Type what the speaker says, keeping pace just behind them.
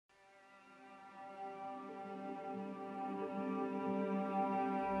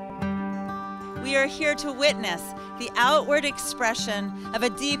we are here to witness the outward expression of a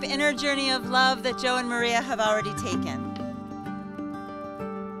deep inner journey of love that Joe and Maria have already taken.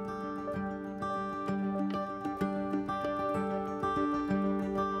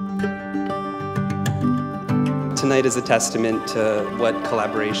 Tonight is a testament to what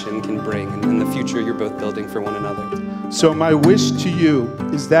collaboration can bring and the future you're both building for one another. So my wish to you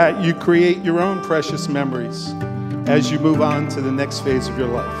is that you create your own precious memories as you move on to the next phase of your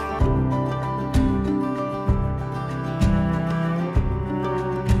life.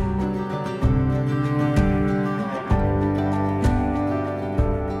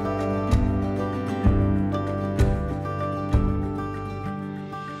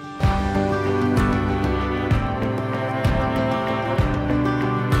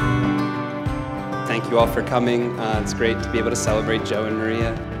 Thank you all for coming. It's great to be able to celebrate Joe and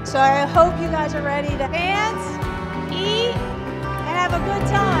Maria. So I hope you guys are ready to dance, eat, and have a good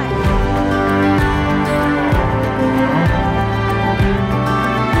time.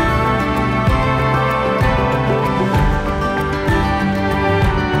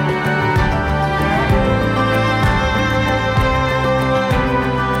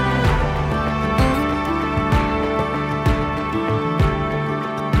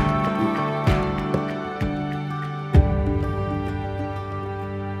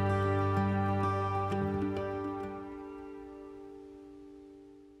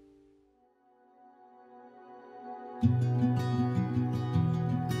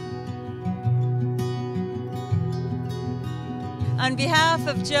 On behalf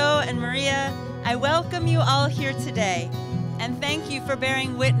of Joe and Maria, I welcome you all here today and thank you for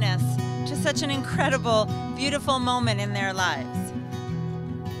bearing witness to such an incredible, beautiful moment in their lives.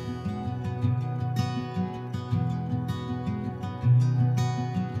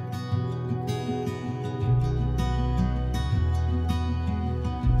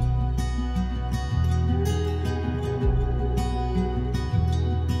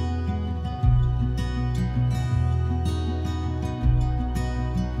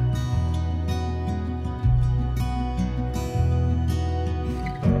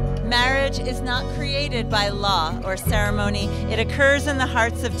 Marriage is not created by law or ceremony. It occurs in the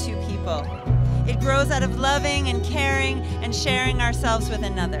hearts of two people. It grows out of loving and caring and sharing ourselves with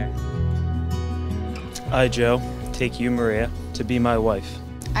another. I, Joe, take you, Maria, to be my wife.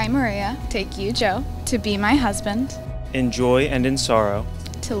 I, Maria, take you, Joe, to be my husband. In joy and in sorrow.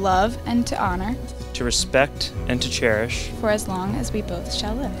 To love and to honor. To respect and to cherish. For as long as we both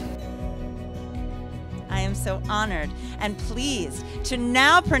shall live. I am so honored and pleased to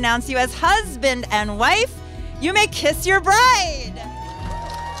now pronounce you as husband and wife. You may kiss your bride.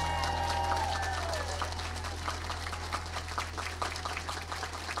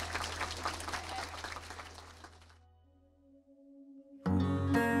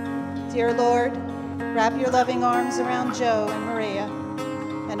 Dear Lord, wrap your loving arms around Joe and Maria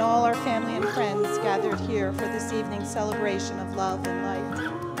and all our family and friends gathered here for this evening's celebration of love and life.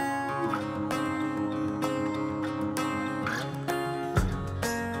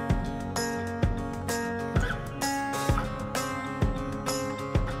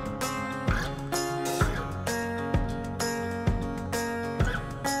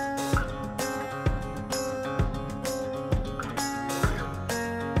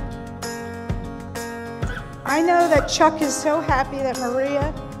 I know that Chuck is so happy that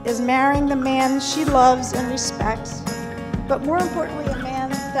Maria is marrying the man she loves and respects, but more importantly, a man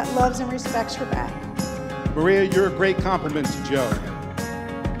that loves and respects her back. Maria, you're a great compliment to Joe.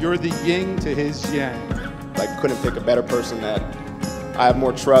 You're the yin to his yang. I couldn't pick a better person that I have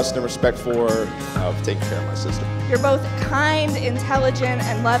more trust and respect for taking care of my sister. You're both kind, intelligent,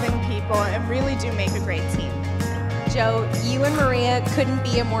 and loving people and really do make a great team. Joe, you and Maria couldn't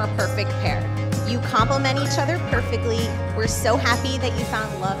be a more perfect pair. You complement each other perfectly. We're so happy that you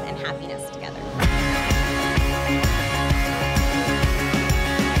found love and happiness together.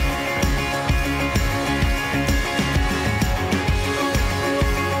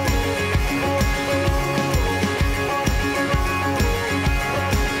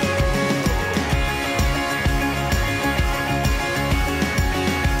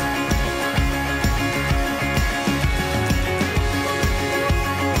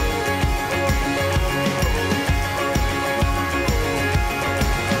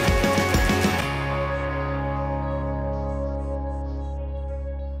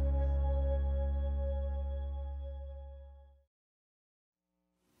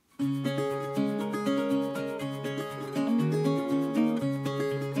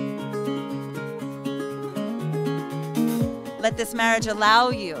 Let this marriage allow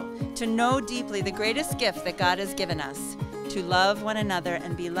you to know deeply the greatest gift that God has given us, to love one another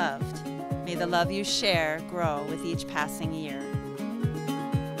and be loved. May May the love you share grow with each passing year.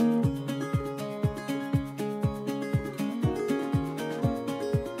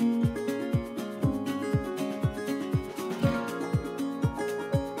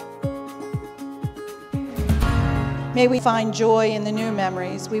 May we find joy in the new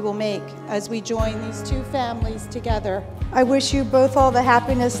memories we will make as we join these two families together. I wish you both all the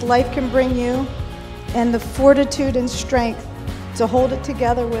happiness life can bring you and the fortitude and strength to hold it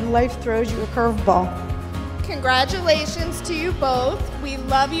together when life throws you a curveball. Congratulations to you both. We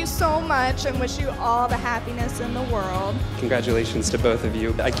love you so much and wish you all the happiness in the world. Congratulations to both of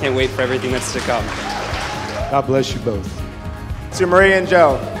you. I can't wait for everything that's to come. God bless you both. To Maria and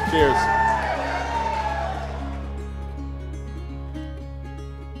Joe, cheers.